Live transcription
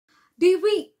Do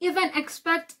we even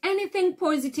expect anything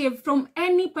positive from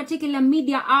any particular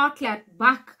media outlet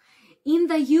back in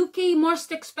the UK,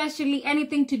 most especially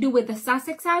anything to do with the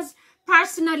Sussexes?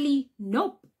 Personally,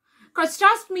 nope. Because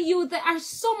trust me, they are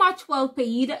so much well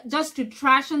paid just to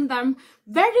trash on them.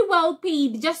 Very well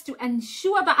paid just to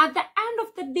ensure that at the end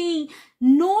of the day,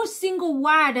 no single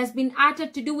word has been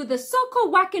uttered to do with the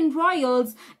so-called working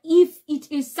royals if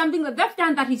it is something that they've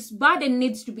done that is bad and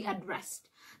needs to be addressed.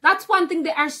 That's one thing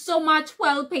they are so much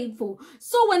well paid for.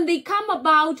 So when they come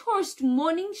about, host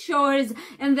morning shows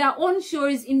and their own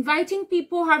shows, inviting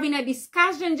people, having a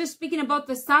discussion, just speaking about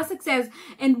the Sussexes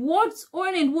and what's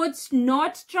on and what's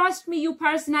not, trust me, you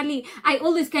personally, I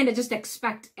always kind of just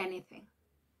expect anything.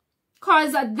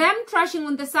 Because them trashing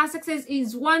on the Sussexes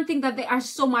is one thing that they are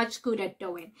so much good at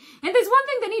doing. And there's one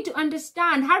thing they need to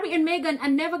understand. Harry and Meghan are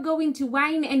never going to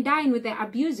wine and dine with their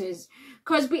abusers.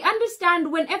 Because we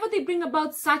understand whenever they bring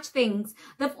about such things,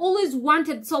 they've always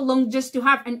wanted so long just to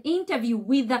have an interview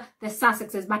with the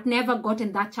Sussexes, but never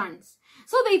gotten that chance.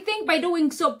 So they think by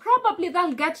doing so, probably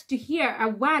they'll get to hear a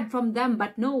word from them,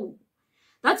 but no.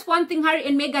 That's one thing Harry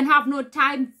and Meghan have no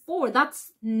time for.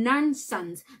 That's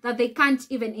nonsense that they can't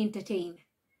even entertain.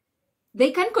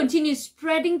 They can continue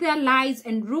spreading their lies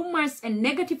and rumors and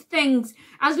negative things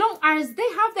as long as they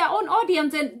have their own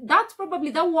audience, and that's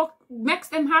probably what makes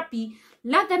them happy.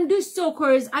 Let them do so,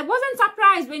 because I wasn't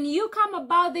surprised when you come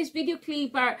about this video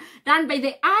clip done by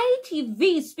the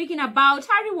ITV speaking about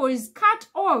Harry was cut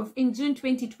off in June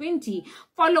 2020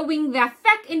 following their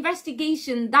fake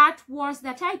investigation. That was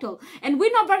the title. And we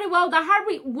know very well that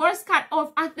Harry was cut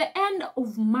off at the end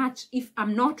of March, if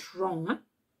I'm not wrong.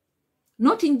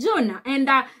 Not in June. And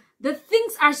the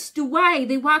things as to why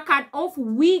they were cut off,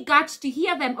 we got to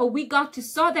hear them, or we got to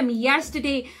saw them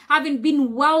yesterday, having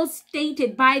been well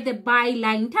stated by the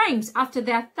Byline Times after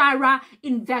their thorough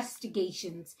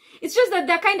investigations. It's just that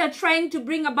they're kind of trying to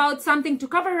bring about something to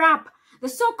cover up the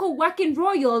so-called working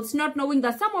royals, not knowing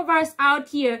that some of us out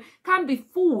here can be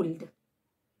fooled.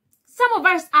 Some of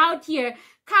us out here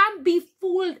can't be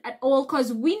fooled at all,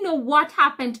 because we know what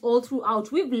happened all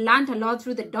throughout. We've learned a lot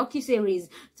through the docuseries,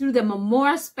 through the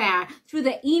memoir spare, through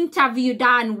the interview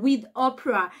done with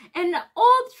Oprah, and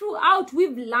all throughout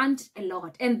we've learned a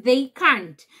lot, and they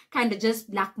can't kind of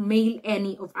just blackmail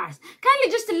any of us.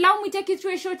 Kindly just allow me to take you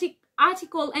through a short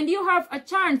article, and you have a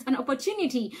chance, an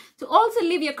opportunity to also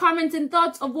leave your comments and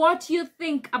thoughts of what you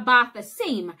think about the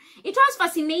same. It was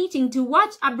fascinating to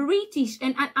watch a British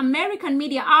and an American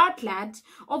media outlet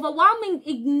overwhelmingly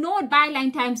ignored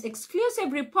Byline Times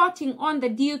exclusive reporting on the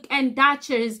Duke and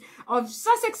Duchess of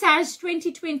Sussex's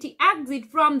 2020 exit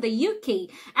from the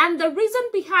UK and the reason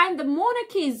behind the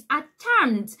monarchy's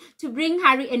attempts to bring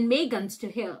Harry and Meghan to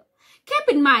heel.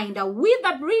 Keep in mind, with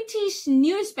the British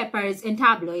newspapers and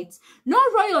tabloids, no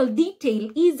royal detail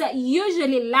is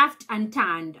usually left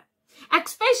unturned,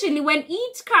 especially when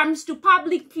it comes to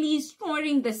publicly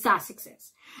storing the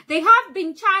Sussexes. They have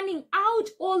been churning out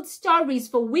old stories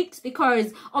for weeks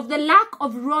because of the lack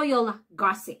of royal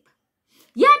gossip.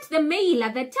 Yet the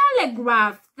Mail, the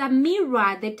Telegraph, the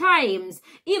Mirror, the Times,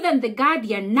 even the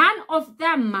Guardian, none of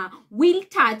them will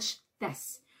touch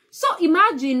this. So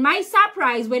imagine my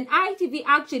surprise when ITV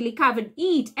actually covered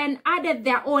it and added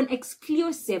their own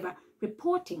exclusive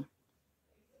reporting.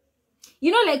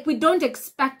 You know, like, we don't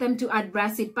expect them to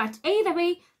address it, but either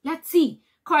way, let's see.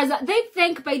 Because they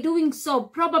think by doing so,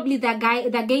 probably they're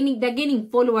gaining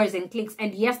followers and clicks.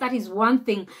 And yes, that is one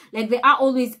thing. Like, they are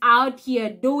always out here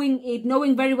doing it,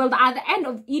 knowing very well that at the end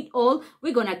of it all,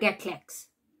 we're gonna get clicks.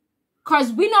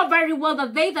 Because we know very well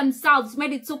that they themselves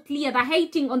made it so clear that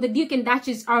hating on the Duke and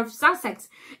Duchess of Sussex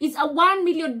is a $1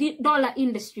 million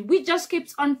industry, which just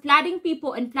keeps on flooding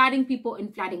people and flooding people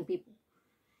and flooding people.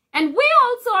 And we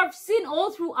also have seen all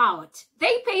throughout,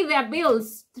 they pay their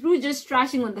bills through just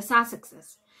trashing on the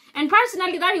Sussexes. And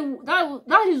personally,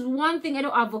 that is one thing I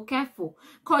don't advocate for.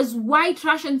 Because why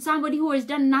trash on somebody who has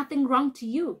done nothing wrong to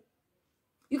you?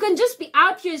 You can just be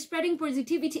out here spreading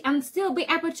positivity and still be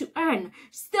able to earn,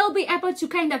 still be able to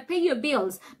kind of pay your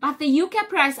bills. But the UK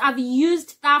press have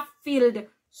used that field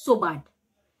so bad.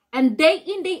 And day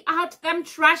in, day out, them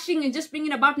trashing and just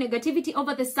bringing about negativity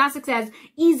over the Sussexes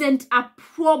isn't a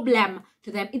problem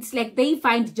to them. It's like they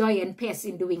find joy and peace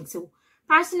in doing so.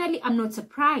 Personally, I'm not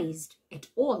surprised at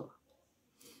all.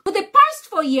 For the past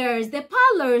 4 years, the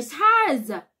Palace has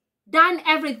done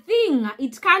everything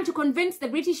it can to convince the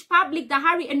British public that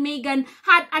Harry and Meghan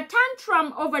had a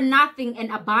tantrum over nothing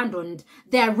and abandoned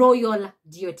their royal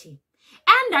duty.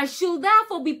 and should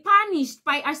therefore be punished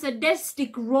by a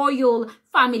sadistic royal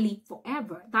family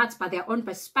forever. That's by their own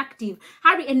perspective.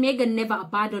 Harry and Meghan never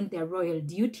abandoned their royal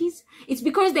duties. It's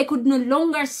because they could no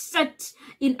longer sit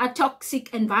in a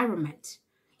toxic environment.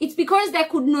 It's because they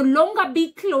could no longer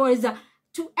be close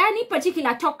to any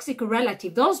particular toxic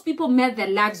relative. Those people made their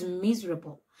lives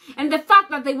miserable. And the fact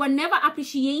that they were never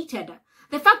appreciated,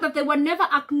 the fact that they were never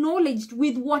acknowledged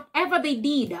with whatever they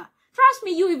did, trust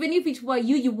me, even if it were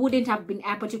you wouldn't have been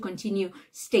able to continue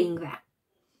staying there.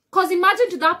 Because imagine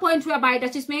to that point whereby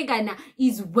Duchess Meghan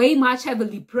is way much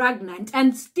heavily pregnant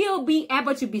and still be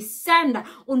able to be sent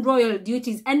on royal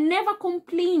duties and never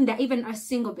complained even a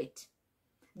single bit.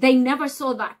 They never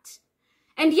saw that.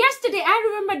 And yesterday,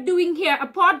 I remember doing here a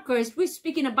podcast, we're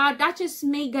speaking about Duchess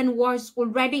Meghan was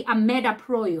already a made-up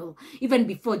royal even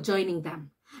before joining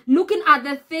them. Looking at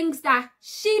the things that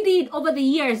she did over the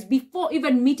years before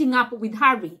even meeting up with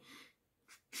Harry.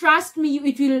 Trust me,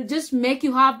 it will just make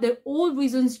you have the old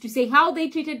reasons to say how they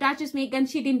treated Duchess Meghan.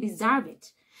 She didn't deserve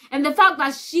it. And the fact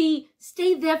that she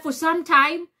stayed there for some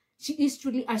time, she is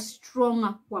truly a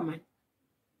strong woman.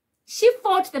 She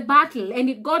fought the battle and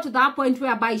it got to that point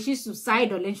whereby she's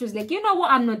suicidal and she was like, you know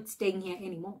what, I'm not staying here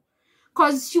anymore.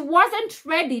 Because she wasn't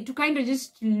ready to kind of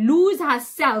just lose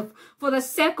herself for the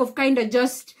sake of kind of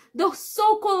just the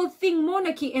so-called thing,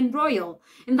 monarchy and royal.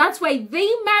 And that's why they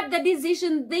made the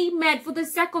decision they made for the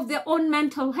sake of their own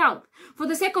mental health, for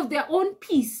the sake of their own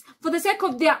peace, for the sake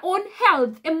of their own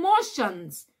health,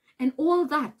 emotions, and all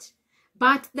that.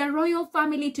 But the royal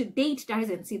family to date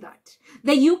doesn't see that.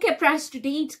 The UK press to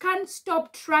date can't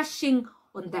stop trashing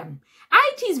on them.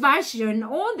 IT's version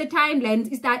on the timelines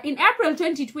is that in April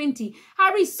 2020,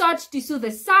 Harry sought to sue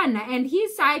the Sun and he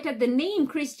cited the name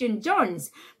Christian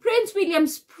Jones, Prince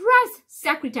William's press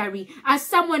secretary, as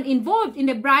someone involved in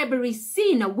the bribery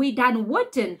scene with Dan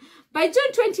Wotton. By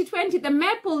June 2020, the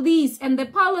Met Police and the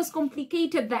palace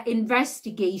complicated the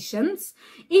investigations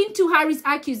into Harry's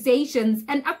accusations,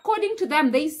 and according to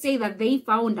them, they say that they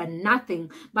found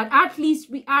nothing, but at least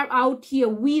we are out here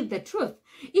with the truth.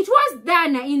 It was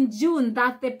then in June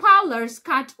that the palace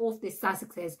cut off the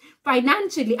Sussexes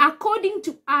financially, according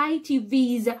to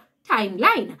ITV's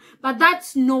timeline, but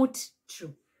that's not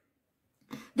true.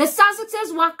 The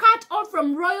Sussexes were cut off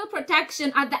from royal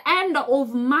protection at the end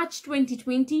of March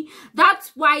 2020.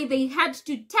 That's why they had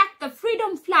to take the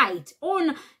Freedom Flight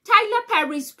on Tyler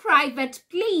Perry's private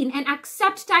plane and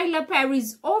accept Tyler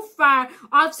Perry's offer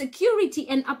of security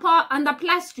and a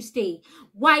place to stay.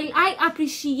 While I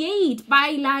appreciate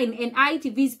Byline and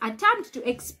ITV's attempt to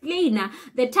explain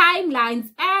the timelines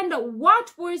and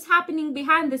what was happening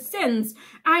behind the scenes,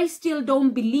 I still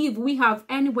don't believe we have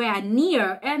anywhere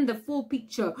near and the full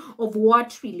picture of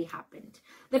what really happened.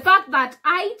 The fact that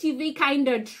ITV kind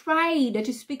of tried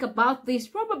to speak about this,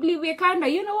 probably we're kind of,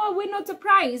 you know what, we're not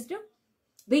surprised.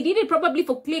 They did it probably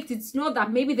for clicks. It's not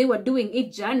that maybe they were doing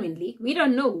it genuinely. We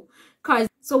don't know.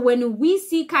 So when we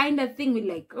see kind of thing,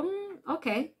 we're like,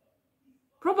 okay.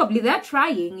 Probably they're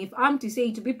trying, if I'm to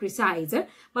say, to be precise.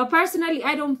 But personally,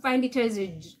 I don't find it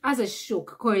as a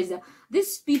shock. Because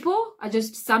these people are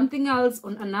just something else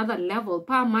on another level,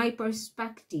 per my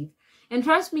perspective. And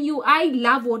trust me, I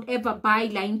love whatever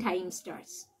Byline Times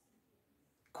does.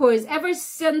 Because ever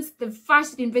since the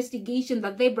first investigation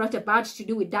that they brought about to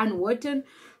do with Dan Wotton,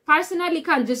 personally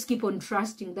can't just keep on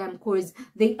trusting them, because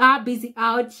they are busy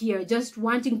out here just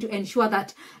wanting to ensure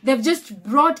that they've just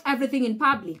brought everything in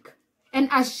public and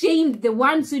ashamed the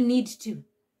ones who need to.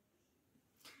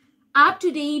 Up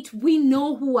to date, we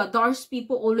know who are those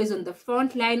people always on the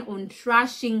front line on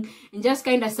trashing and just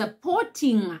kind of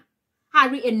supporting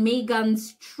Harry and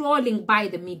Meghan's trolling by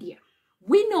the media.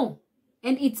 We know.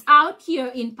 And it's out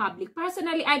here in public.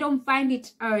 Personally, I don't find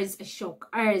it as a shock,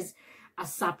 as a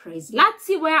surprise. Let's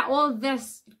see where all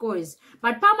this goes.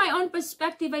 But from my own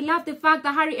perspective, I love the fact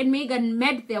that Harry and Meghan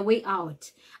made their way out.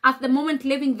 At the moment,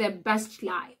 living their best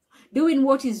life. Doing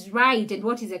what is right and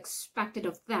what is expected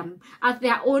of them. At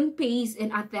their own pace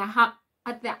and at their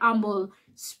humble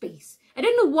space. I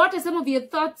don't know what are some of your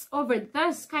thoughts over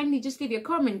this. Kindly just leave your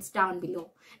comments down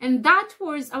below. And that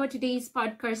was our today's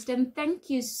podcast. And thank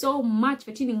you so much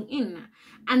for tuning in.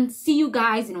 And see you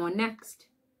guys in our next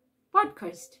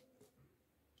podcast.